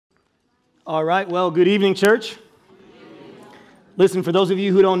All right, well, good evening, church. Listen, for those of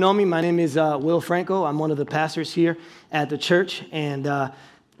you who don't know me, my name is Will Franco. I'm one of the pastors here at the church, and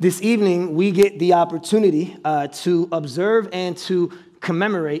this evening we get the opportunity to observe and to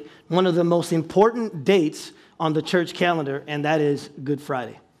commemorate one of the most important dates on the church calendar, and that is Good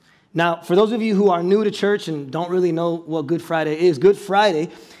Friday. Now, for those of you who are new to church and don't really know what Good Friday is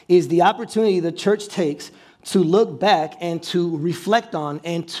the opportunity the church takes to look back and to reflect on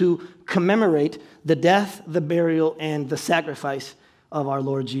and to commemorate the death, the burial, and the sacrifice of our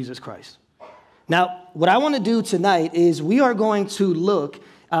Lord Jesus Christ. Now, what I want to do tonight is we are going to look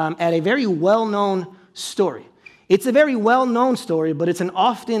at a very well-known story. It's a very well-known story, but it's an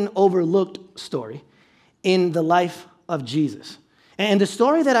often overlooked story in the life of Jesus. And the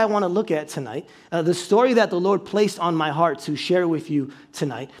story that I want to look at tonight, the story that the Lord placed on my heart to share with you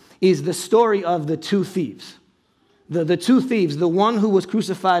tonight, is the story of the two thieves. The two thieves, the one who was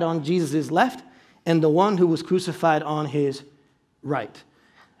crucified on Jesus' left and the one who was crucified on his right.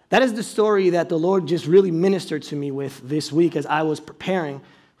 That is the story that the Lord just really ministered to me with this week as I was preparing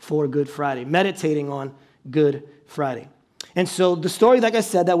for Good Friday, meditating on Good Friday. And so the story, like I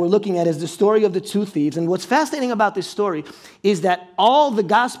said, that we're looking at is the story of the two thieves. And what's fascinating about this story is that all the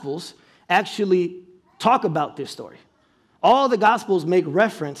Gospels actually talk about this story. All the Gospels make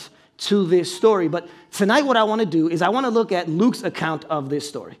reference to this story. But tonight what I want to do is I want to look at Luke's account of this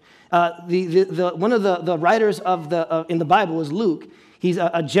story. One of the writers in the Bible is Luke. He's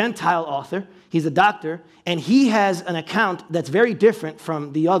a Gentile author. He's a doctor. And he has an account that's very different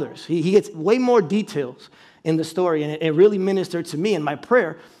from the others. He gets way more details in the story. And it really ministered to me. And my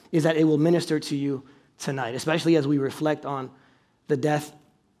prayer is that it will minister to you tonight, especially as we reflect on the death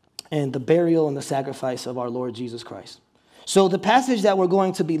and the burial and the sacrifice of our Lord Jesus Christ. So the passage that we're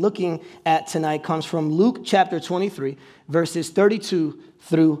going to be looking at tonight comes from Luke chapter 23, verses 32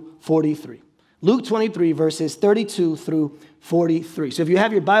 through 43. Luke 23, verses 32 through 43. So if you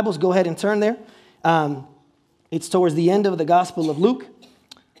have your Bibles, go ahead and turn there. It's towards the end of the Gospel of Luke.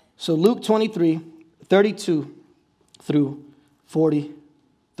 So Luke 23, 32 through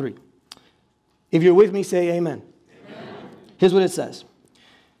 43. If you're with me, say amen. Amen. Here's what it says.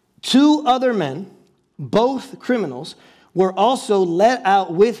 Two other men, both criminals, were also let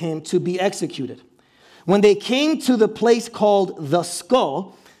out with him to be executed. When they came to the place called the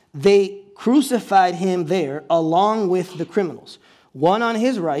Skull, they crucified him there along with the criminals, one on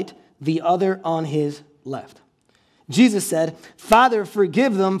his right, the other on his left. Jesus said, "Father,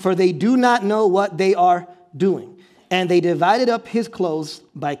 forgive them, for they do not know what they are doing." And they divided up his clothes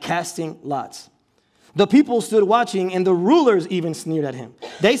by casting lots. The people stood watching, and the rulers even sneered at him.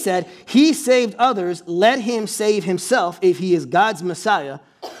 They said, "He saved others. Let him save himself if he is God's Messiah,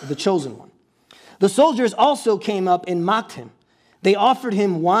 the chosen one." The soldiers also came up and mocked him. They offered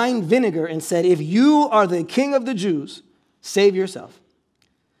him wine vinegar and said, "If you are the king of the Jews, save yourself."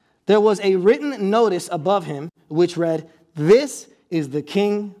 There was a written notice above him which read, "This is the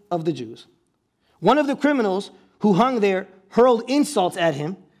King of the Jews." One of the criminals who hung there hurled insults at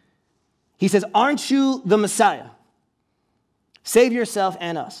him. He says, "Aren't you the Messiah? Save yourself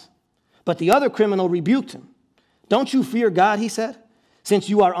and us." But the other criminal rebuked him. "Don't you fear God," he said, "since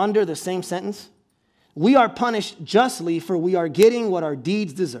you are under the same sentence? We are punished justly, for we are getting what our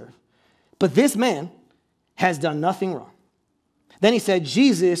deeds deserve. But this man has done nothing wrong." Then he said,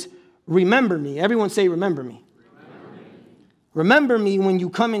 "Jesus, remember me." Everyone say, "Remember me." Remember me. "Remember me when you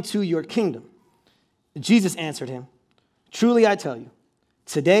come into your kingdom." Jesus answered him, "Truly I tell you,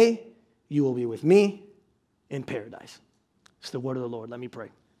 today you will be with me in paradise." It's the word of the Lord. Let me pray.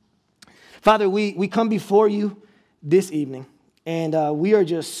 Father, we come before you this evening, and we are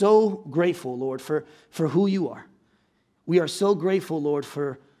just so grateful, Lord, for who you are. We are so grateful, Lord,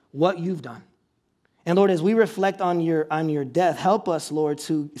 for what you've done. And Lord, as we reflect on your death, help us, Lord,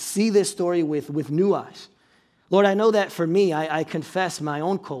 to see this story with new eyes. Lord, I know that for me, I confess my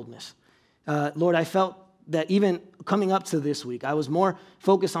own coldness. Lord, I felt that even coming up to this week, I was more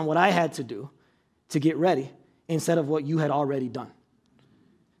focused on what I had to do to get ready instead of what you had already done.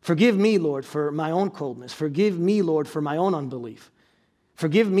 Forgive me, Lord, for my own coldness. Forgive me, Lord, for my own unbelief.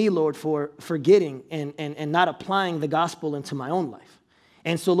 Forgive me, Lord, for forgetting and not applying the gospel into my own life.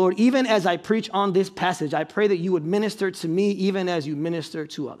 And so, Lord, even as I preach on this passage, I pray that you would minister to me even as you minister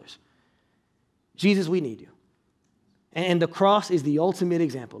to others. Jesus, we need you. And the cross is the ultimate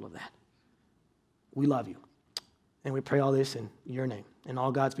example of that. We love you. And we pray all this in your name. And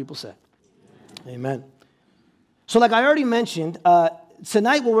all God's people said, amen. So like I already mentioned,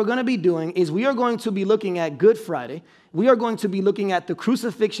 tonight what we're going to be doing is we are going to be looking at Good Friday. We are going to be looking at the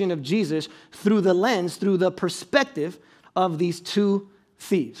crucifixion of Jesus through the perspective of these two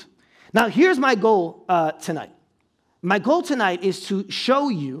thieves. Now, here's my goal tonight. My goal tonight is to show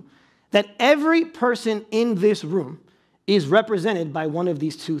you that every person in this room is represented by one of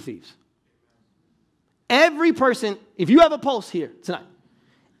these two thieves. Every person, if you have a pulse here tonight,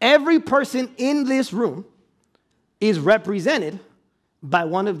 every person in this room is represented by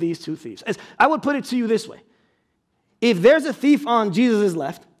one of these two thieves. I would put it to you this way. If there's a thief on Jesus'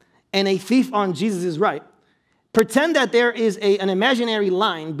 left and a thief on Jesus' right, pretend that there is an imaginary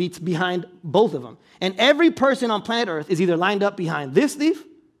line behind both of them. And every person on planet Earth is either lined up behind this thief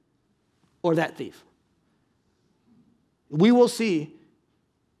or that thief. We will see.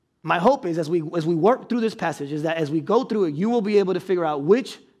 My hope is as we work through this passage is that as we go through it, you will be able to figure out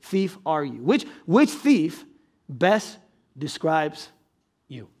which thief are you. Which thief best describes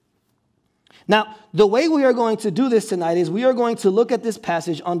you. Now, the way we are going to do this tonight is we are going to look at this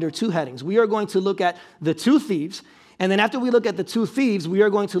passage under two headings. We are going to look at the two thieves, and then after we look at the two thieves, we are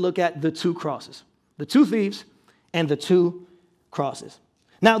going to look at the two crosses. The two thieves and the two crosses.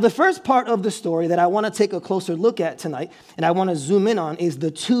 Now, the first part of the story that I want to take a closer look at tonight, and I want to zoom in on, is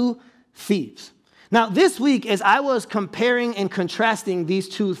the two thieves. Now, this week, as I was comparing and contrasting these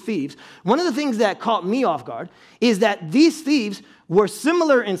two thieves, one of the things that caught me off guard is that these thieves were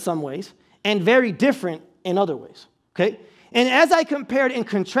similar in some ways and very different in other ways, okay? And as I compared and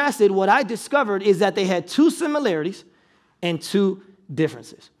contrasted, what I discovered is that they had two similarities and two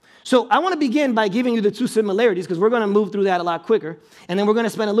differences. So I want to begin by giving you the two similarities because we're going to move through that a lot quicker, and then we're going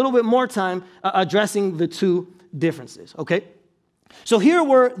to spend a little bit more time addressing the two differences, okay? So here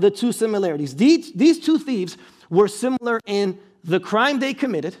were the two similarities. These two thieves were similar in the crime they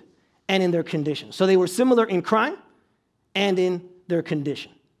committed and in their condition. So they were similar in crime and in their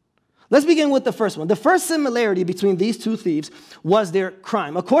condition. Let's begin with the first one. The first similarity between these two thieves was their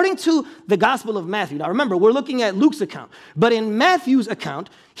crime. According to the Gospel of Matthew, now remember, we're looking at Luke's account, but in Matthew's account,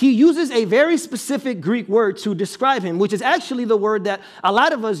 he uses a very specific Greek word to describe him, which is actually the word that a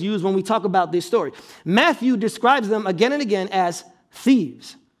lot of us use when we talk about this story. Matthew describes them again and again as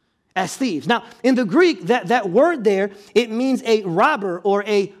thieves. As thieves. Now, in the Greek, that word there, it means a robber or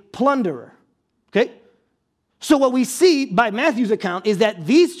a plunderer. Okay? So what we see by Matthew's account is that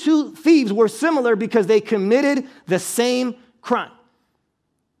these two thieves were similar because they committed the same crime.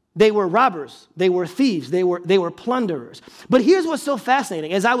 They were robbers. They were thieves. They were plunderers. But here's what's so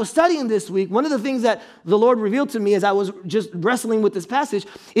fascinating. As I was studying this week, one of the things that the Lord revealed to me as I was just wrestling with this passage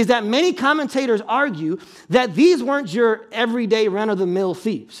is that many commentators argue that these weren't your everyday run-of-the-mill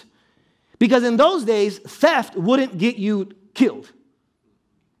thieves. Because in those days, theft wouldn't get you killed.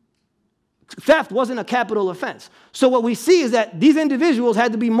 Theft wasn't a capital offense. So what we see is that these individuals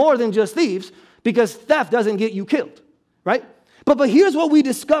had to be more than just thieves because theft doesn't get you killed, right? But here's what we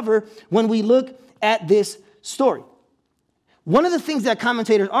discover when we look at this story. One of the things that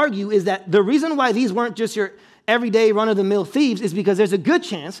commentators argue is that the reason why these weren't just your everyday run-of-the-mill thieves is because there's a good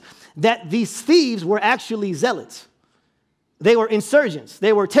chance that these thieves were actually zealots. They were insurgents.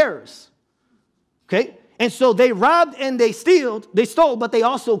 They were terrorists, okay? And so they robbed and they stole, but they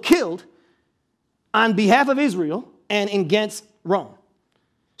also killed on behalf of Israel and against Rome.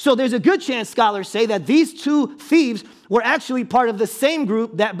 So there's a good chance, scholars say, that these two thieves were actually part of the same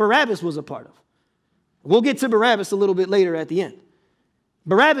group that Barabbas was a part of. We'll get to Barabbas a little bit later at the end.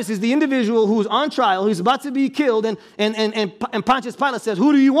 Barabbas is the individual who's on trial, who's about to be killed, and Pontius Pilate says,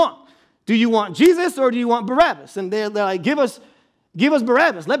 who do you want? Do you want Jesus or do you want Barabbas? And they're like, give us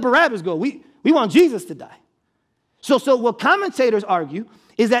Barabbas. Let Barabbas go. We want Jesus to die. So what commentators argue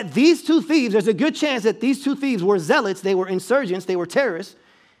is that these two thieves, there's a good chance that these two thieves were zealots, they were insurgents, they were terrorists,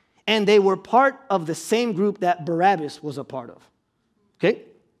 and they were part of the same group that Barabbas was a part of. Okay?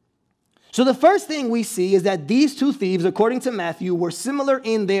 So the first thing we see is that these two thieves, according to Matthew, were similar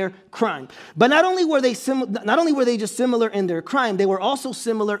in their crime. But not only were they just similar in their crime, they were also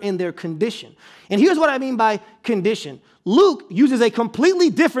similar in their condition. And here's what I mean by condition. Luke uses a completely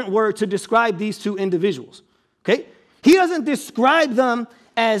different word to describe these two individuals. Okay? He doesn't describe them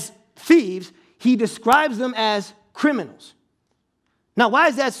as thieves, he describes them as criminals. Now, why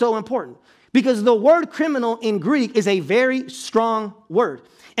is that so important? Because the word criminal in Greek is a very strong word.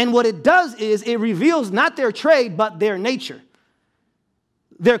 And what it does is it reveals not their trade, but their nature,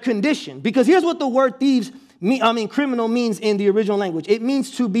 their condition. Because here's what the word criminal means in the original language. It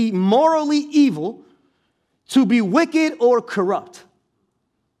means to be morally evil, to be wicked or corrupt.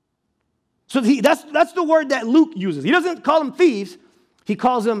 So that's the word that Luke uses. He doesn't call them thieves, he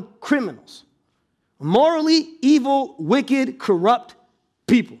calls them criminals. Morally evil, wicked, corrupt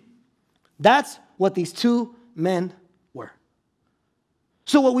people. That's what these two men were.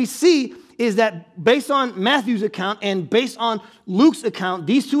 So what we see is that based on Matthew's account and based on Luke's account,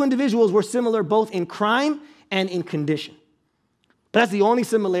 these two individuals were similar both in crime and in condition. But that's the only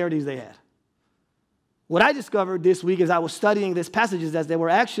similarities they had. What I discovered this week as I was studying this passage is that they're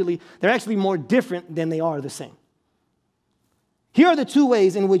actually more different than they are the same. Here are the two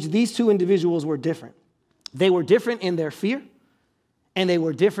ways in which these two individuals were different. They were different in their fear, and they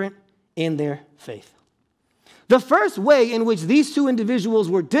were different in their faith. The first way in which these two individuals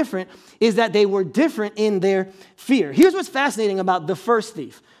were different is that they were different in their fear. Here's what's fascinating about the first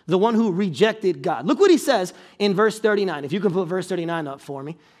thief, the one who rejected God. Look what he says in verse 39. If you can put verse 39 up for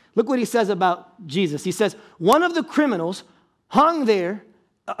me. Look what he says about Jesus. He says, one of the criminals who hung there,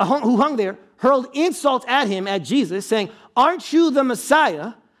 hurled insults at him, at Jesus, saying, aren't you the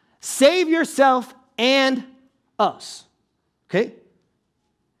Messiah? Save yourself and us. Okay?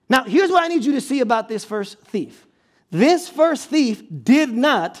 Now, here's what I need you to see about this first thief. This first thief did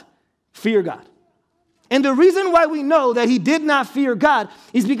not fear God. And the reason why we know that he did not fear God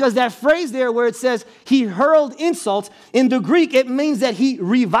is because that phrase there where it says he hurled insults, in the Greek, it means that he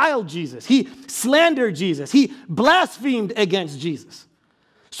reviled Jesus. He slandered Jesus. He blasphemed against Jesus.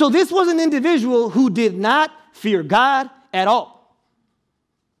 So this was an individual who did not fear God at all.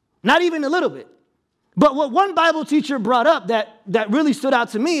 Not even a little bit. But what one Bible teacher brought up that really stood out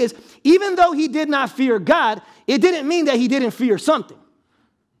to me is even though he did not fear God, it didn't mean that he didn't fear something.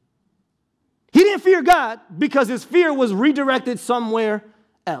 He didn't fear God because his fear was redirected somewhere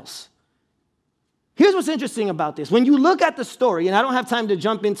else. Here's what's interesting about this. When you look at the story, and I don't have time to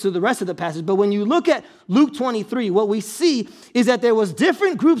jump into the rest of the passage, but when you look at Luke 23, what we see is that there was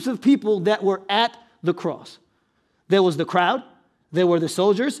different groups of people that were at the cross. There was the crowd, there were the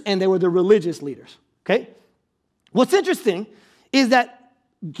soldiers, and there were the religious leaders. Okay? What's interesting is that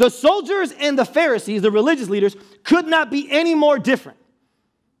the soldiers and the Pharisees, the religious leaders, could not be any more different.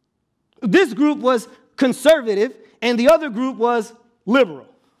 This group was conservative, and the other group was liberal.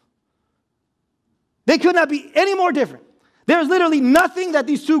 They could not be any more different. There's literally nothing that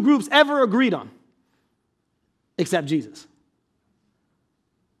these two groups ever agreed on, except Jesus.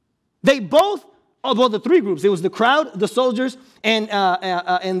 They both, well, the three groups, it was the crowd, the soldiers, and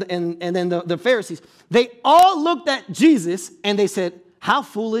then the Pharisees. They all looked at Jesus, and they said, how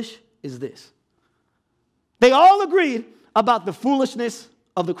foolish is this? They all agreed about the foolishness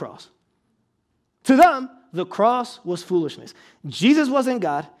of the cross. To them, the cross was foolishness. Jesus wasn't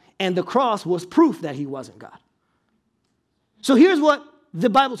God, and the cross was proof that he wasn't God. So here's what the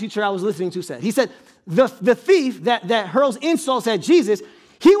Bible teacher I was listening to said. He said, the thief that hurls insults at Jesus,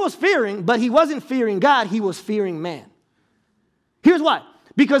 he was fearing, but he wasn't fearing God, he was fearing man. Here's why.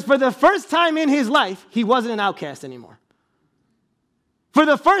 Because for the first time in his life, he wasn't an outcast anymore. For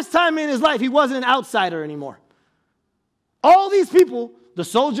the first time in his life, he wasn't an outsider anymore. All these people, the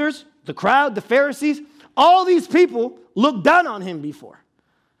soldiers, the crowd, the Pharisees, all these people looked down on him before.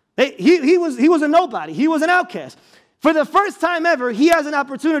 He was a nobody. He was an outcast. For the first time ever, he has an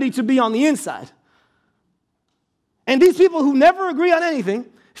opportunity to be on the inside. And these people who never agree on anything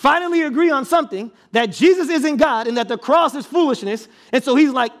finally agree on something, that Jesus isn't God and that the cross is foolishness. And so he's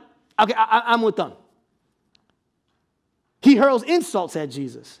like, okay, I'm with them. He hurls insults at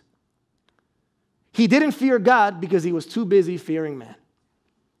Jesus. He didn't fear God because he was too busy fearing man.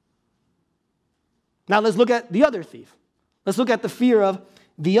 Now let's look at the other thief. Let's look at the fear of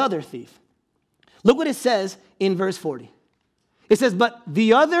the other thief. Look what it says in verse 40. It says, but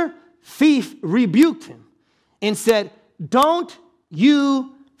the other thief rebuked him and said, don't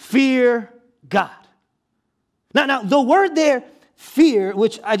you fear God. Now the word there, fear,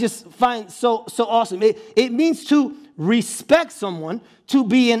 which I just find so awesome, it means to respect someone, to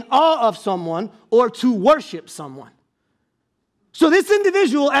be in awe of someone, or to worship someone. So this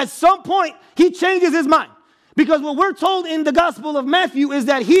individual, at some point, he changes his mind. Because what we're told in the Gospel of Matthew is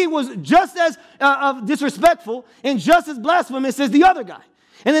that he was just as disrespectful and just as blasphemous as the other guy.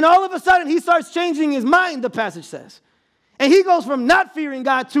 And then all of a sudden, he starts changing his mind, the passage says. And he goes from not fearing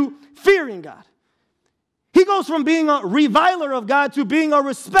God to fearing God. He goes from being a reviler of God to being a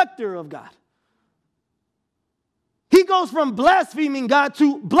respecter of God. He goes from blaspheming God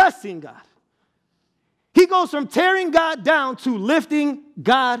to blessing God. He goes from tearing God down to lifting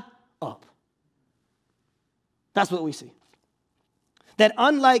God up. That's what we see. That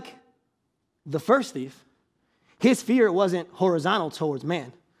unlike the first thief, his fear wasn't horizontal towards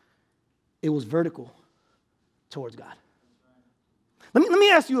man. It was vertical towards God. Let me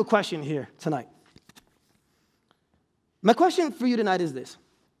ask you a question here tonight. My question for you tonight is this.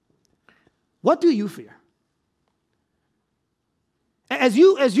 What do you fear? As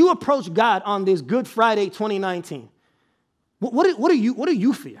you approach God on this Good Friday 2019, what do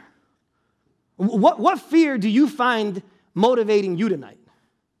you fear? What fear do you find motivating you tonight?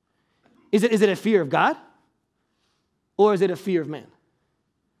 Is it a fear of God? Or is it a fear of man?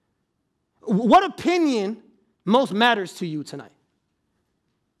 What opinion most matters to you tonight?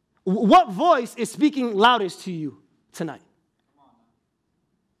 What voice is speaking loudest to you tonight?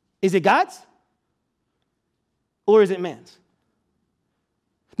 Is it God's? Or is it man's?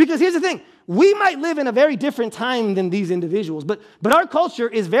 Because here's the thing. We might live in a very different time than these individuals, but our culture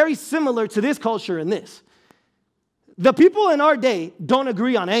is very similar to this culture in this. The people in our day don't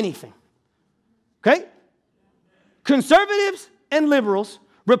agree on anything. Okay? Conservatives and liberals,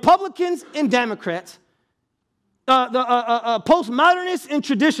 Republicans and Democrats, postmodernists and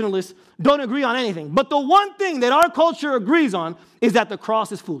traditionalists don't agree on anything. But the one thing that our culture agrees on is that the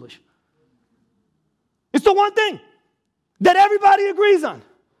cross is foolish. It's the one thing that everybody agrees on.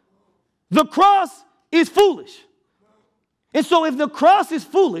 The cross is foolish. And so if the cross is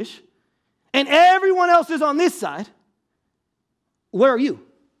foolish and everyone else is on this side, where are you?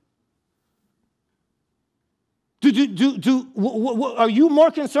 Are you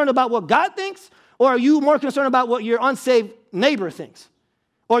more concerned about what God thinks, or are you more concerned about what your unsaved neighbor thinks,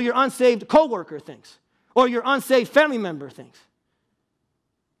 or your unsaved coworker thinks, or your unsaved family member thinks?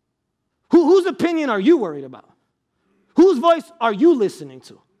 Whose opinion are you worried about? Whose voice are you listening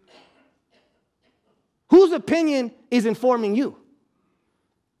to? Whose opinion is informing you?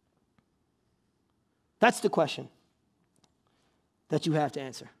 That's the question that you have to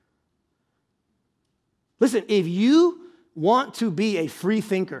answer. Listen, if you want to be a free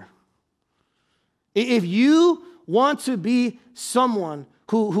thinker, if you want to be someone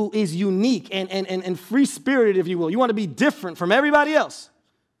who is unique and free-spirited, if you will, you want to be different from everybody else,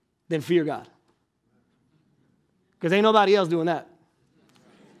 then fear God. Because ain't nobody else doing that.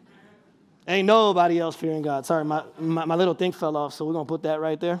 Ain't nobody else fearing God. Sorry, my little thing fell off, so we're going to put that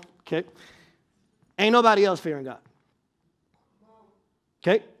right there. Okay? Ain't nobody else fearing God.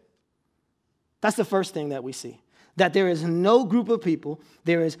 Okay? That's the first thing that we see. That there is no group of people,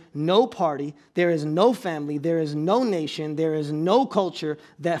 there is no party, there is no family, there is no nation, there is no culture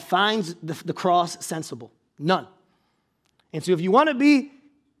that finds the cross sensible. None. And so if you want to be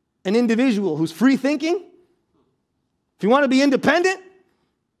an individual who's free thinking, if you want to be independent,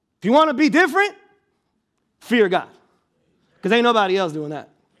 if you want to be different, fear God. Because ain't nobody else doing that.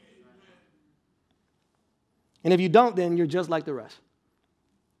 And if you don't, then you're just like the rest.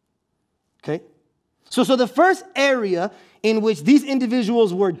 Okay? So the first area in which these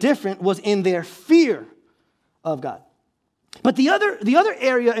individuals were different was in their fear of God. But the other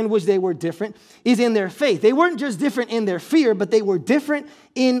area in which they were different is in their faith. They weren't just different in their fear, but they were different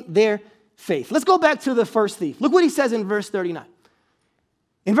in their faith. Let's go back to the first thief. Look what he says in verse 39.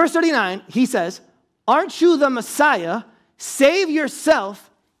 In verse 39, he says, "Aren't you the Messiah? Save yourself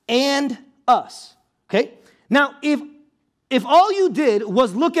and us." Okay? Now, if all you did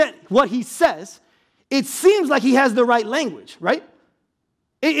was look at what he says, it seems like he has the right language, right?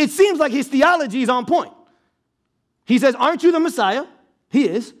 It seems like his theology is on point. He says, "Aren't you the Messiah?" He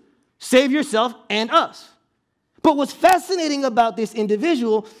is. "Save yourself and us." But what's fascinating about this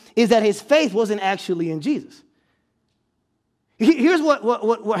individual is that his faith wasn't actually in Jesus. Here's here's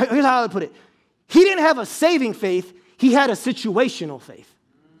how I would put it. He didn't have a saving faith. He had a situational faith.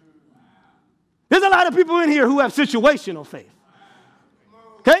 There's a lot of people in here who have situational faith.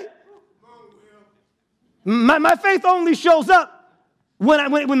 Okay? My faith only shows up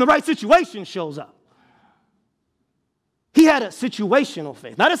when the right situation shows up. He had a situational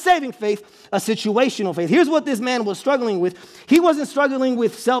faith, not a saving faith, a situational faith. Here's what this man was struggling with. He wasn't struggling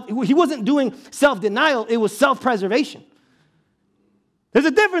with he wasn't doing self-denial, it was self-preservation. There's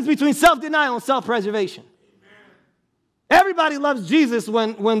a difference between self-denial and self-preservation. Everybody loves Jesus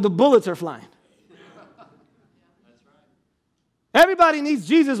when the bullets are flying. Everybody needs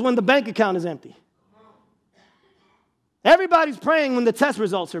Jesus when the bank account is empty. Everybody's praying when the test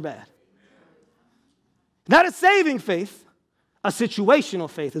results are bad. Not a saving faith, a situational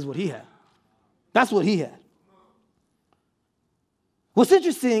faith is what he had. That's what he had. What's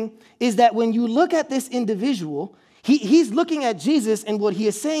interesting is that when you look at this individual, he's looking at Jesus, and what he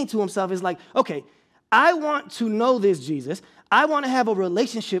is saying to himself is like, okay, I want to know this Jesus. I want to have a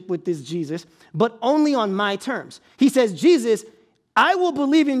relationship with this Jesus, but only on my terms. He says, Jesus, I will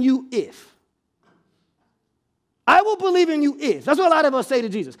believe in you if. I will believe in you if. That's what a lot of us say to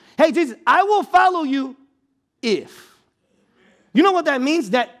Jesus. Hey, Jesus, I will follow you if. You know what that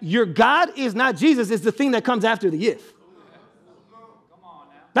means? That your God is not Jesus, it's the thing that comes after the if.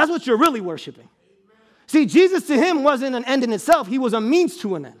 That's what you're really worshiping. See, Jesus to him wasn't an end in itself. He was a means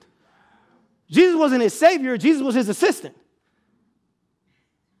to an end. Jesus wasn't his savior. Jesus was his assistant.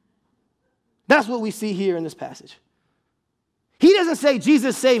 That's what we see here in this passage. He doesn't say,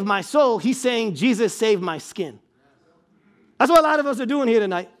 Jesus saved my soul. He's saying, Jesus saved my skin. That's what a lot of us are doing here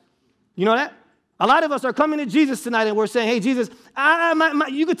tonight. You know that? A lot of us are coming to Jesus tonight and we're saying, hey, Jesus,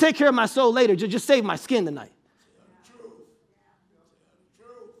 you could take care of my soul later. Just save my skin tonight.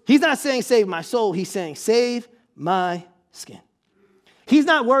 He's not saying save my soul. He's saying save my skin. He's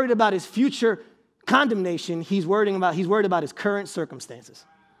not worried about his future condemnation. He's worried about his current circumstances.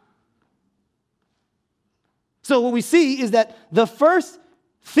 So what we see is that the first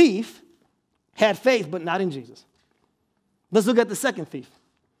thief had faith, but not in Jesus. Let's look at the second thief.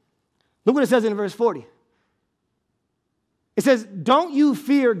 Look what it says in verse 40. It says, don't you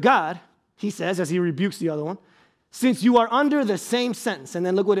fear God, he says, as he rebukes the other one, since you are under the same sentence. And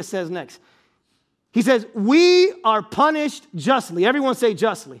then look what it says next. He says, we are punished justly. Everyone say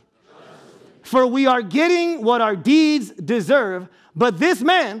justly. For we are getting what our deeds deserve, but this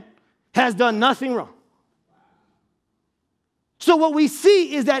man has done nothing wrong. So what we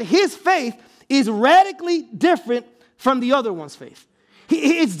see is that his faith is radically different from the other one's faith.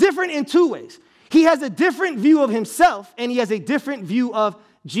 It's different in two ways. He has a different view of himself, and he has a different view of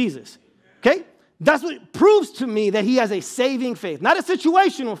Jesus. Okay? That's what proves to me that he has a saving faith. Not a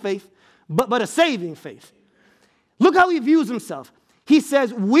situational faith, but a saving faith. Look how he views himself. He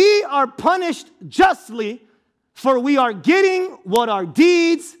says, we are punished justly, for we are getting what our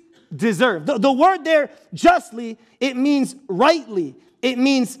deeds deserve. The word there, justly, it means rightly. It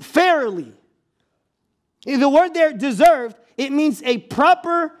means fairly. The word there, deserved, it means a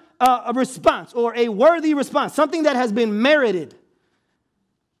proper response or a worthy response, something that has been merited.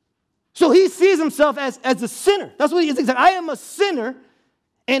 So he sees himself as a sinner. That's what he is. He said, I am a sinner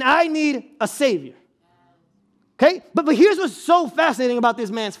and I need a savior. Okay? But here's what's so fascinating about this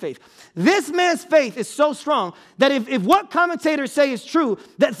man's faith. This man's faith is so strong that if what commentators say is true,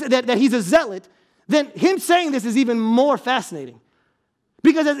 that he's a zealot, then him saying this is even more fascinating.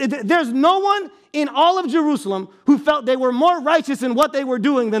 Because there's no one in all of Jerusalem who felt they were more righteous in what they were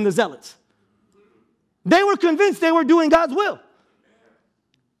doing than the zealots. They were convinced they were doing God's will.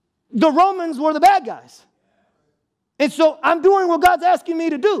 The Romans were the bad guys. And so I'm doing what God's asking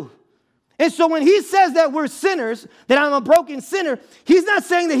me to do. And so when he says that we're sinners, that I'm a broken sinner, he's not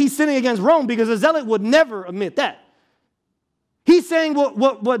saying that he's sinning against Rome, because a zealot would never admit that. He's saying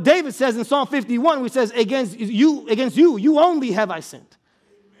what David says in Psalm 51, which says, against you only have I sinned.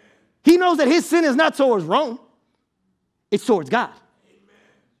 He knows that his sin is not towards Rome. It's towards God.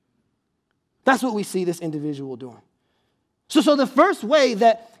 That's what we see this individual doing. So the first way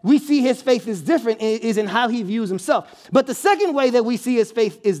that we see his faith is different is in how he views himself. But the second way that we see his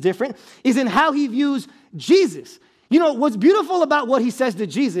faith is different is in how he views Jesus. You know, what's beautiful about what he says to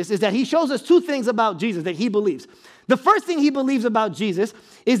Jesus is that he shows us two things about Jesus that he believes. The first thing he believes about Jesus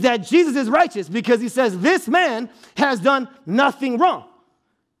is that Jesus is righteous, because he says this man has done nothing wrong.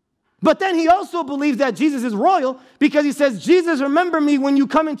 But then he also believes that Jesus is royal, because he says, Jesus, remember me when you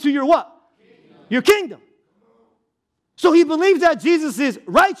come into your what? Your kingdom. So he believes that Jesus is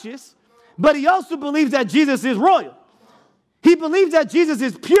righteous, but he also believes that Jesus is royal. He believes that Jesus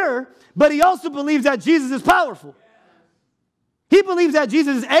is pure, but he also believes that Jesus is powerful. He believes that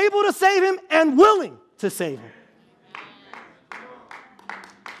Jesus is able to save him and willing to save him.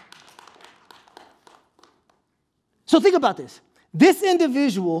 So think about this. This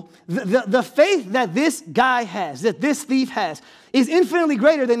individual, the faith that this guy has, that this thief has, is infinitely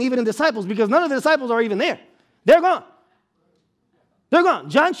greater than even the disciples, because none of the disciples are even there. They're gone. They're gone.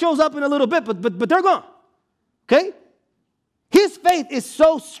 John shows up in a little bit, but they're gone. Okay? His faith is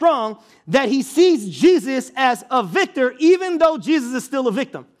so strong that he sees Jesus as a victor, even though Jesus is still a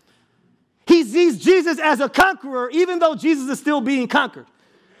victim. He sees Jesus as a conqueror, even though Jesus is still being conquered.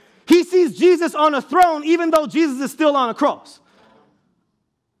 He sees Jesus on a throne, even though Jesus is still on a cross.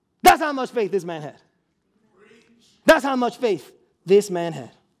 That's how much faith this man had. That's how much faith this man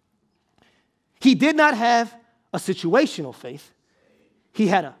had. He did not have a situational faith. He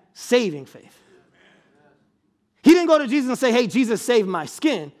had a saving faith. He didn't go to Jesus and say, hey, Jesus, save my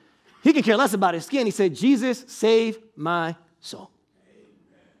skin. He could care less about his skin. He said, Jesus, save my soul.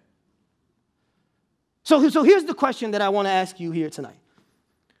 So here's the question that I want to ask you here tonight.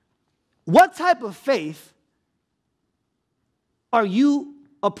 What type of faith are you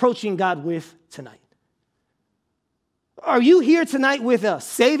approaching God with tonight? Are you here tonight with a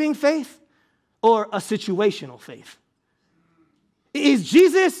saving faith or a situational faith? Is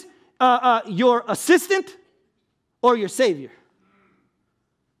Jesus your assistant or your savior?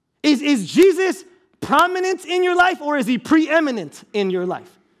 Is Jesus prominent in your life, or is he preeminent in your life?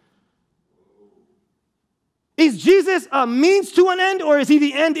 Is Jesus a means to an end, or is he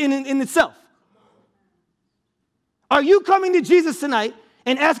the end in itself? Are you coming to Jesus tonight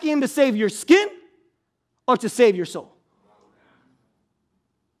and asking him to save your skin or to save your soul?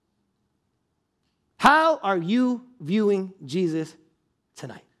 How are you viewing Jesus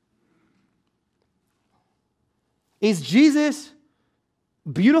tonight? Is Jesus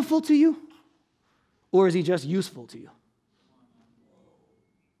beautiful to you, or is he just useful to you?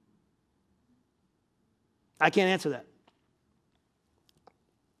 I can't answer that,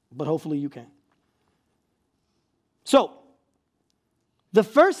 but hopefully you can. So, the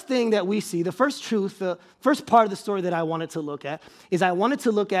first thing that we see, the first truth, the first part of the story that I wanted to look at is I wanted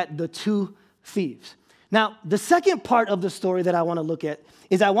to look at the two thieves. Now, the second part of the story that I want to look at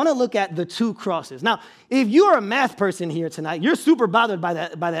is I want to look at the two crosses. Now, if you're a math person here tonight, you're super bothered by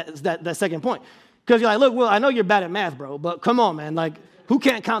that second point. Because you're like, look, Will, I know you're bad at math, bro, but come on, man. Like, who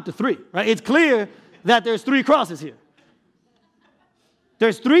can't count to three, right? It's clear that there's three crosses here.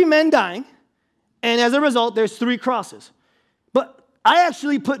 There's three men dying, and as a result, there's three crosses. But I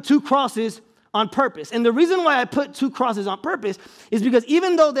actually put two crosses on purpose. And the reason why I put two crosses on purpose is because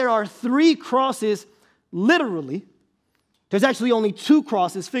even though there are three crosses literally, there's actually only two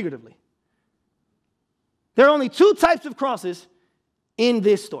crosses figuratively. There are only two types of crosses in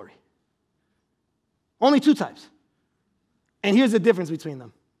this story. Only two types. And here's the difference between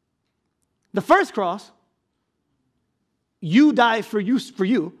them. The first cross, you die for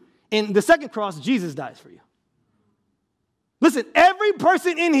you. And the second cross, Jesus dies for you. Listen, every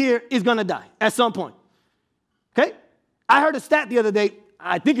person in here is going to die at some point. Okay? I heard a stat the other day.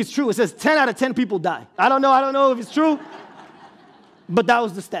 I think it's true. It says 10 out of 10 people die. I don't know if it's true, but that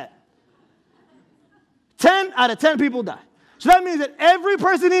was the stat. 10 out of 10 people die. So that means that every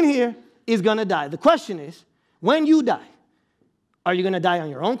person in here is going to die. The question is, when you die, are you going to die on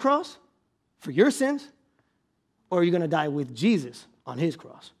your own cross for your sins, or are you going to die with Jesus on his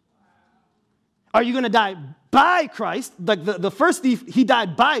cross? Are you going to die by Christ? Like the first thief, he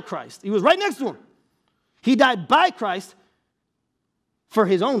died by Christ. He was right next to him. He died by Christ for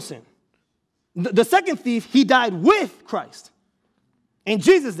his own sin. The second thief, he died with Christ. And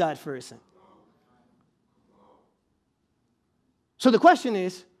Jesus died for his sin. So the question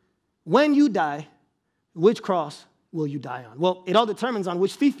is, when you die, which cross will you die on? Well, it all determines on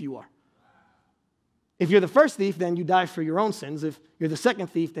which thief you are. If you're the first thief, then you die for your own sins. If you're the second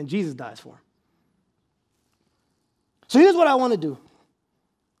thief, then Jesus dies for them. So here's what I want to do.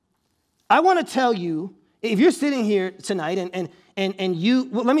 I want to tell you, if you're sitting here tonight and you,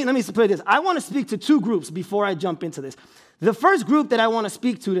 well, let me put it this. I want to speak to two groups before I jump into this. The first group that I want to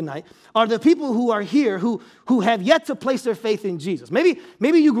speak to tonight are the people who are here who have yet to place their faith in Jesus. Maybe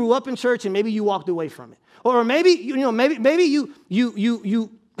you grew up in church and maybe you walked away from it. Or maybe you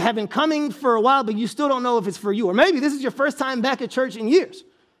have been coming for a while, but you still don't know if it's for you. Or maybe this is your first time back at church in years.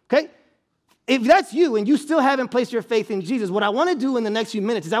 Okay? If that's you and you still haven't placed your faith in Jesus, what I want to do in the next few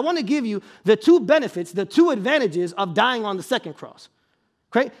minutes is I want to give you the two benefits, the two advantages of dying on the second cross.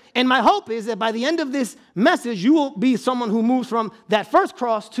 Okay? And my hope is that by the end of this message, you will be someone who moves from that first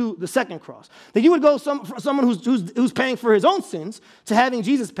cross to the second cross. That you would go from someone who's paying for his own sins to having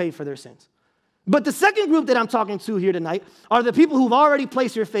Jesus pay for their sins. But the second group that I'm talking to here tonight are the people who've already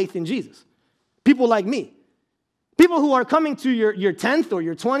placed your faith in Jesus. People like me. People who are coming to your 10th or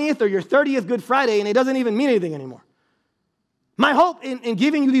your 20th or your 30th Good Friday and it doesn't even mean anything anymore. My hope in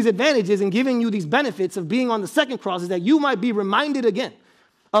giving you these advantages and giving you these benefits of being on the second cross is that you might be reminded again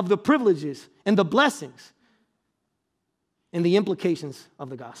of the privileges and the blessings and the implications of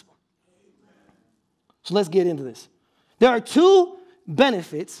the gospel. So let's get into this. There are two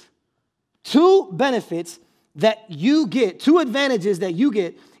benefits that you get, two advantages that you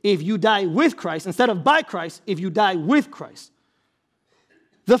get if you die with Christ instead of by Christ, if you die with Christ.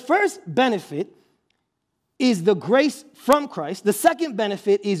 The first benefit is the grace from Christ. The second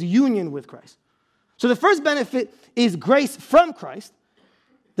benefit is union with Christ. So the first benefit is grace from Christ.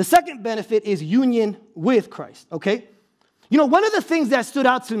 The second benefit is union with Christ, okay? You know, one of the things that stood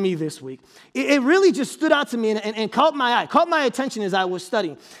out to me this week, it really just stood out to me and caught my attention as I was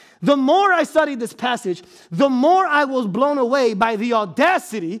studying. The more I studied this passage, the more I was blown away by the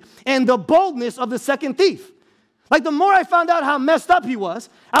audacity and the boldness of the second thief. Like the more I found out how messed up he was,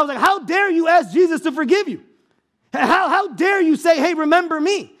 I was like, how dare you ask Jesus to forgive you? How dare you say, hey, remember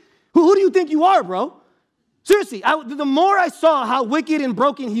me? Who do you think you are, bro? Seriously, the more I saw how wicked and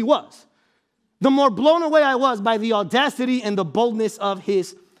broken he was, the more blown away I was by the audacity and the boldness of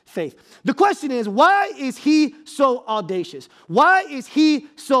his faith. The question is, why is he so audacious? Why is he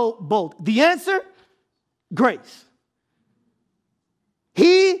so bold? The answer, grace.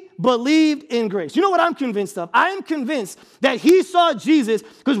 He believed in grace. You know what I'm convinced of? I am convinced that he saw Jesus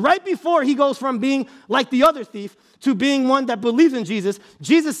because right before he goes from being like the other thief to being one that believes in Jesus,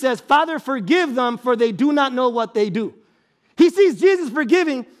 Jesus says, Father, forgive them, for they do not know what they do. He sees Jesus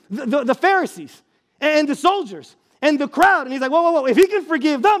forgiving the Pharisees and the soldiers and the crowd. And he's like, whoa. If he can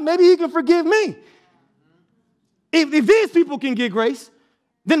forgive them, maybe he can forgive me. If these people can get grace,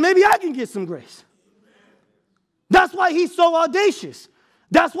 then maybe I can get some grace. That's why he's so audacious.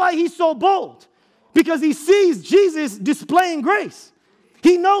 That's why he's so bold. Because he sees Jesus displaying grace.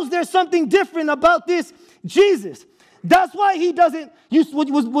 He knows there's something different about this Jesus. That's why he doesn't,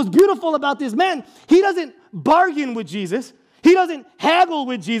 what's beautiful about this man, he doesn't bargain with Jesus. He doesn't haggle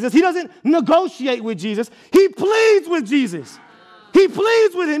with Jesus. He doesn't negotiate with Jesus. He pleads with Jesus. He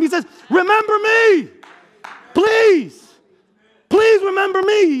pleads with him. He says, remember me. Please. Please remember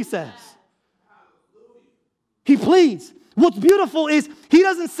me, he says. He pleads. What's beautiful is he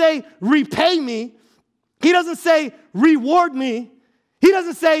doesn't say, repay me. He doesn't say, reward me. He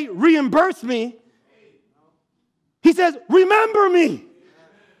doesn't say, reimburse me. He says, remember me.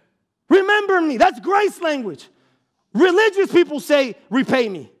 Remember me. That's grace language. Religious people say, repay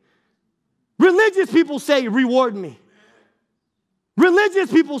me. Religious people say, reward me.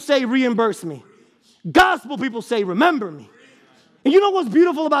 Religious people say, reimburse me. Gospel people say, remember me. And you know what's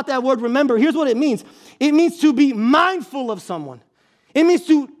beautiful about that word, remember? Here's what it means. It means to be mindful of someone. It means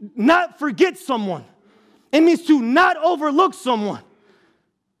to not forget someone. It means to not overlook someone.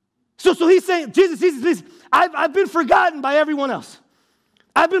 So he's saying, Jesus, I've been forgotten by everyone else.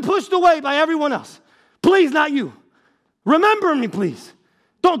 I've been pushed away by everyone else. Please, not you. Remember me, please.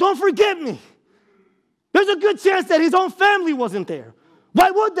 Don't forget me. There's a good chance that his own family wasn't there. Why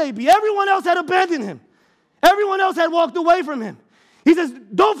would they be? Everyone else had abandoned him. Everyone else had walked away from him. He says,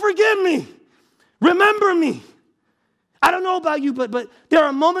 don't forget me. Remember me. I don't know about you, but there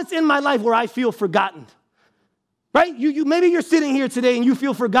are moments in my life where I feel forgotten. Right? Maybe you're sitting here today and you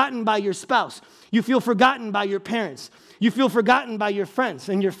feel forgotten by your spouse. You feel forgotten by your parents. You feel forgotten by your friends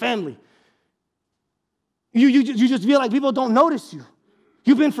and your family. You just feel like people don't notice you.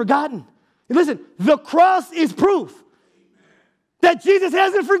 You've been forgotten. And listen, the cross is proof that Jesus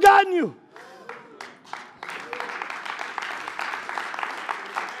hasn't forgotten you.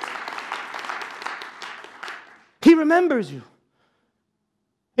 He remembers you.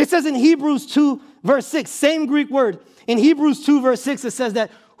 It says in Hebrews 2, verse 6, same Greek word. In Hebrews 2, verse 6, it says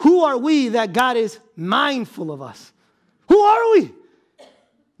that, who are we that God is mindful of us? Who are we?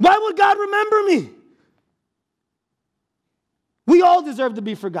 Why would God remember me? We all deserve to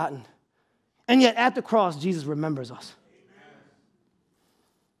be forgotten. And yet at the cross, Jesus remembers us.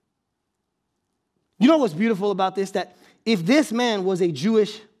 You know what's beautiful about this? That if this man was a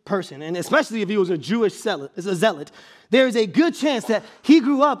Jewish person, and especially if he was a Jewish zealot, there is a good chance that he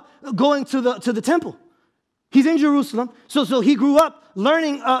grew up going to the temple. He's in Jerusalem, so he grew up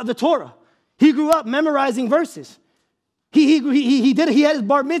learning the Torah. He grew up memorizing verses. He had his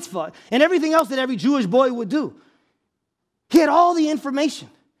bar mitzvah and everything else that every Jewish boy would do. He had all the information.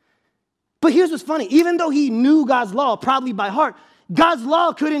 But here's what's funny. Even though he knew God's law probably by heart, God's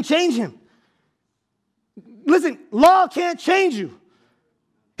law couldn't change him. Listen, law can't change you.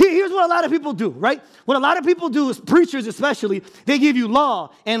 Here's what a lot of people do, right? What a lot of people do is, preachers especially, they give you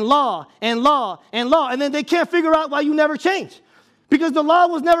law and law and law and law, and then they can't figure out why you never change. Because the law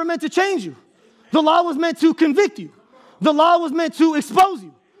was never meant to change you. The law was meant to convict you. The law was meant to expose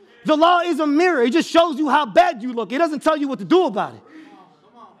you. The law is a mirror. It just shows you how bad you look. It doesn't tell you what to do about it.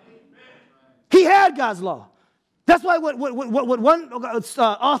 He had God's law. That's why what one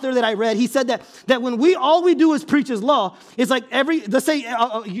author that I read, he said that when all we do is preach his law, it's like let's say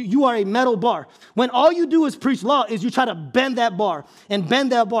you are a metal bar. When all you do is preach law is you try to bend that bar, and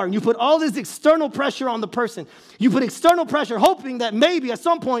you put all this external pressure on the person. You put external pressure hoping that maybe at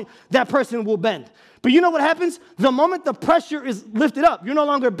some point that person will bend. But you know what happens? The moment the pressure is lifted up, you're no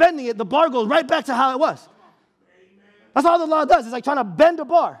longer bending it, the bar goes right back to how it was. That's all the law does. It's like trying to bend a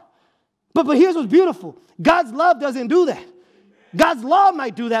bar. But here's what's beautiful. God's love doesn't do that. God's law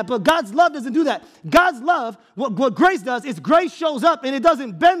might do that, but God's love doesn't do that. God's love, what grace does is grace shows up and it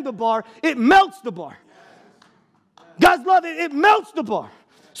doesn't bend the bar, it melts the bar. God's love, it melts the bar.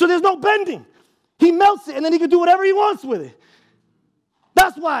 So there's no bending. He melts it and then he can do whatever he wants with it.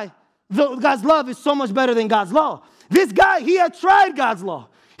 That's why God's love is so much better than God's law. This guy, he had tried God's law.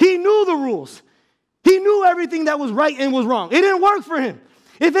 He knew the rules. He knew everything that was right and was wrong. It didn't work for him.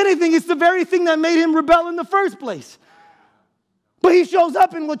 If anything, it's the very thing that made him rebel in the first place. But he shows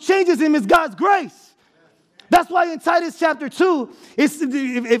up and what changes him is God's grace. That's why in Titus chapter 2,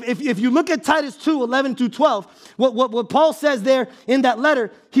 if you look at Titus 2, 11 through 12, what Paul says there in that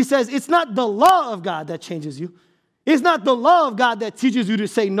letter, he says, it's not the law of God that changes you. It's not the law of God that teaches you to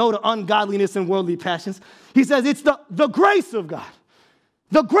say no to ungodliness and worldly passions. He says it's the grace of God.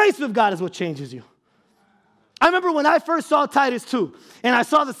 The grace of God is what changes you. I remember when I first saw Titus 2, and I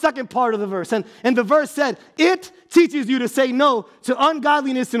saw the second part of the verse, and the verse said, it teaches you to say no to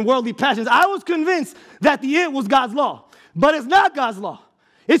ungodliness and worldly passions. I was convinced that the it was God's law, but it's not God's law.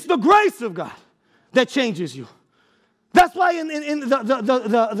 It's the grace of God that changes you. That's why in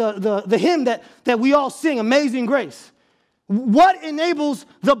the hymn that we all sing, Amazing Grace, what enables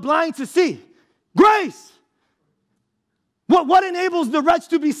the blind to see? Grace. What enables the wretch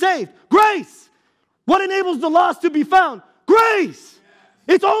to be saved? Grace. What enables the lost to be found? Grace.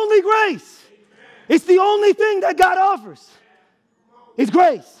 It's only grace. It's the only thing that God offers. It's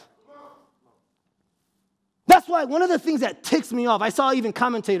grace. That's why one of the things that ticks me off, I saw even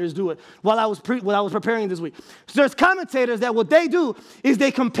commentators do it while I was preparing this week. So there's commentators that what they do is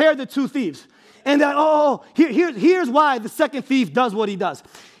they compare the two thieves. And that, here's why the second thief does what he does.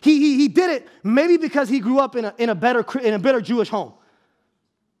 He did it maybe because he grew up in a better Jewish home.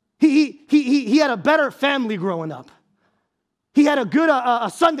 He had a better family growing up. He had a good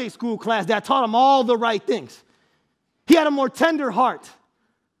a Sunday school class that taught him all the right things. He had a more tender heart.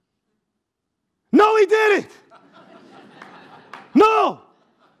 No, he didn't. No.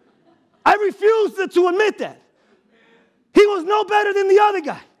 I refuse to admit that. He was no better than the other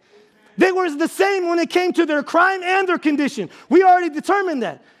guy. They were the same when it came to their crime and their condition. We already determined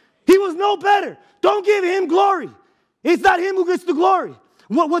that. He was no better. Don't give him glory. It's not him who gets the glory.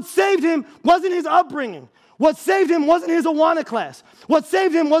 What saved him wasn't his upbringing. What saved him wasn't his Awana class. What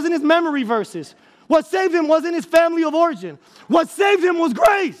saved him wasn't his memory verses. What saved him wasn't his family of origin. What saved him was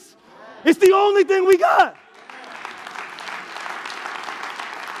grace. It's the only thing we got.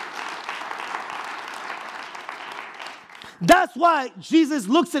 That's why Jesus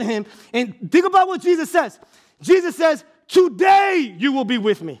looks at him, and think about what Jesus says. Jesus says, today you will be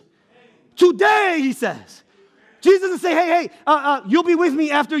with me. Today, he says. Jesus doesn't say, hey, you'll be with me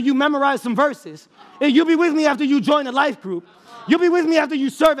after you memorize some verses. And you'll be with me after you join a life group. You'll be with me after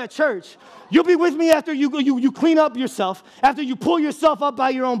you serve at church. You'll be with me after you clean up yourself, after you pull yourself up by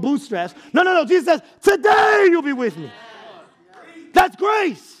your own bootstraps. No. Jesus says, today you'll be with me. That's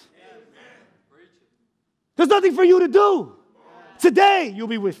grace. There's nothing for you to do. Today you'll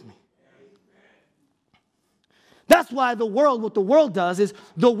be with me. That's why what the world does is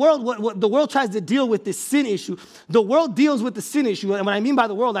what the world tries to deal with this sin issue. The world deals with the sin issue. And when I mean by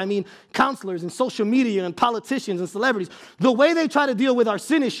the world, I mean counselors and social media and politicians and celebrities. The way they try to deal with our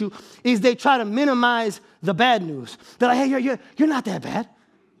sin issue is they try to minimize the bad news. They're like, hey, you're not that bad.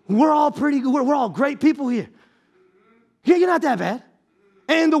 We're all pretty good. We're all great people here. Yeah, you're not that bad.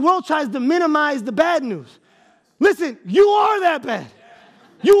 And the world tries to minimize the bad news. Listen, you are that bad.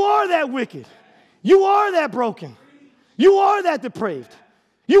 You are that wicked. You are that broken. You are that depraved.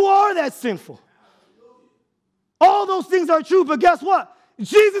 You are that sinful. All those things are true, but guess what?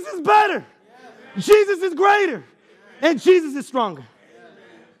 Jesus is better. Jesus is greater. And Jesus is stronger.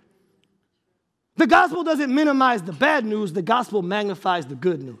 The gospel doesn't minimize the bad news. The gospel magnifies the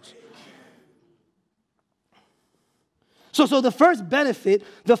good news. So the first benefit,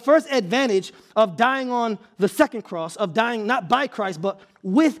 the first advantage of dying on the second cross, of dying not by Christ, but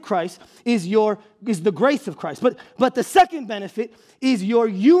with Christ, is the grace of Christ. But the second benefit is your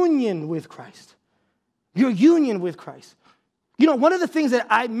union with Christ. Your union with Christ. You know, one of the things that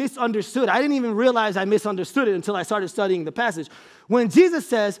I misunderstood, I didn't even realize I misunderstood it until I started studying the passage. When Jesus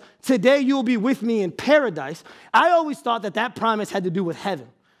says, today you'll be with me in paradise, I always thought that promise had to do with heaven.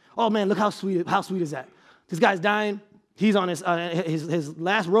 Oh man, look how sweet is that? This guy's dying. He's on his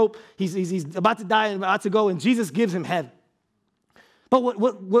last rope. He's about to die and about to go, and Jesus gives him heaven. But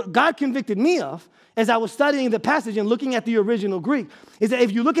what God convicted me of as I was studying the passage and looking at the original Greek is that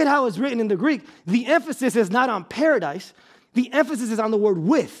if you look at how it's written in the Greek, the emphasis is not on paradise. The emphasis is on the word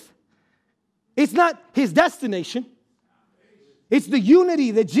with. It's not his destination. It's the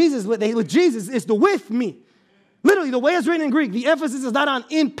unity that Jesus, with Jesus, is the with me. Literally, the way it's written in Greek, the emphasis is not on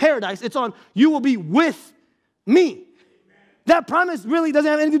in paradise. It's on you will be with me. That promise really doesn't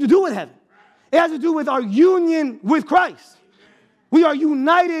have anything to do with heaven. It has to do with our union with Christ. We are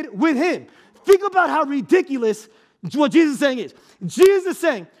united with him. Think about how ridiculous what Jesus is saying is. Jesus is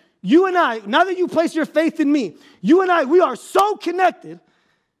saying, you and I, now that you place your faith in me, you and I, we are so connected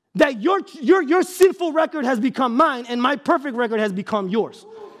that your sinful record has become mine and my perfect record has become yours.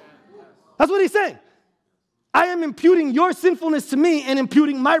 That's what he's saying. I am imputing your sinfulness to me and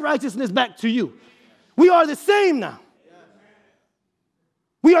imputing my righteousness back to you. We are the same now.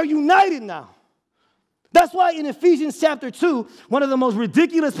 We are united now. That's why in Ephesians chapter 2, one of the most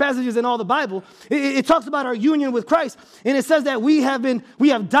ridiculous passages in all the Bible, it talks about our union with Christ. And it says that we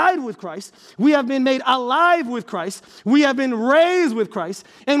have died with Christ. We have been made alive with Christ. We have been raised with Christ.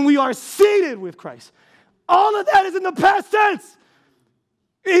 And we are seated with Christ. All of that is in the past tense.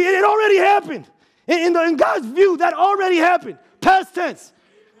 It already happened. In God's view, that already happened. Past tense.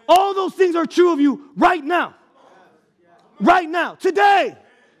 All those things are true of you right now. Right now. Today.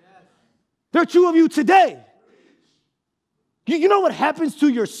 They're true of you today. You know what happens to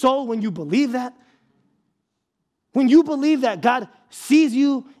your soul when you believe that? When you believe that God sees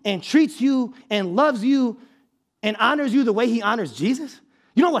you and treats you and loves you and honors you the way he honors Jesus?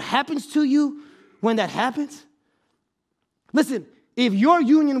 You know what happens to you when that happens? Listen, if your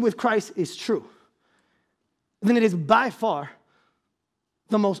union with Christ is true, then it is by far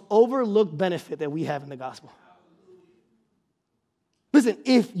the most overlooked benefit that we have in the gospel. Listen,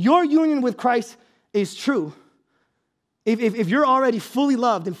 if your union with Christ is true, if you're already fully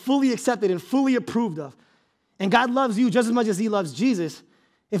loved and fully accepted and fully approved of, and God loves you just as much as he loves Jesus,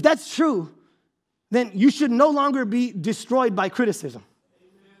 if that's true, then you should no longer be destroyed by criticism.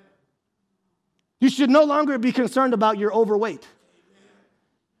 You should no longer be concerned about your overweight.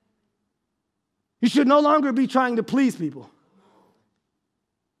 You should no longer be trying to please people.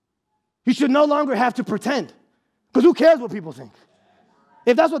 You should no longer have to pretend, because who cares what people think?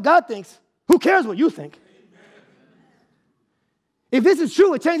 If that's what God thinks, who cares what you think? If this is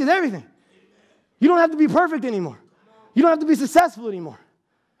true, it changes everything. You don't have to be perfect anymore. You don't have to be successful anymore.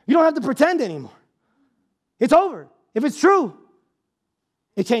 You don't have to pretend anymore. It's over. If it's true,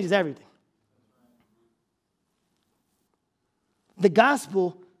 it changes everything. The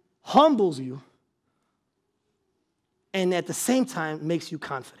gospel humbles you and at the same time makes you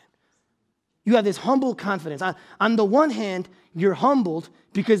confident. You have this humble confidence. On the one hand, you're humbled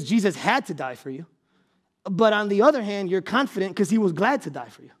because Jesus had to die for you. But on the other hand, you're confident because he was glad to die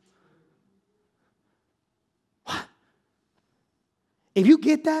for you. If you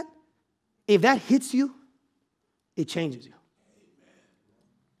get that, if that hits you, it changes you.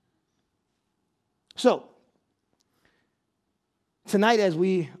 So, tonight as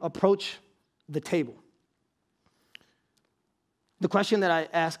we approach the table, the question that I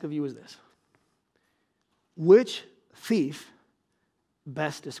ask of you is this. Which thief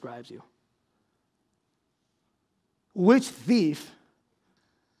best describes you? Which thief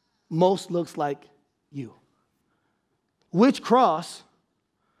most looks like you? Which cross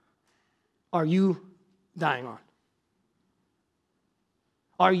are you dying on?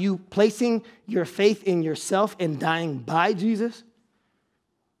 Are you placing your faith in yourself and dying by Jesus?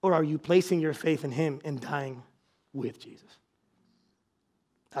 Or are you placing your faith in him and dying with Jesus?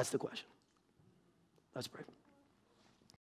 That's the question. Let's pray.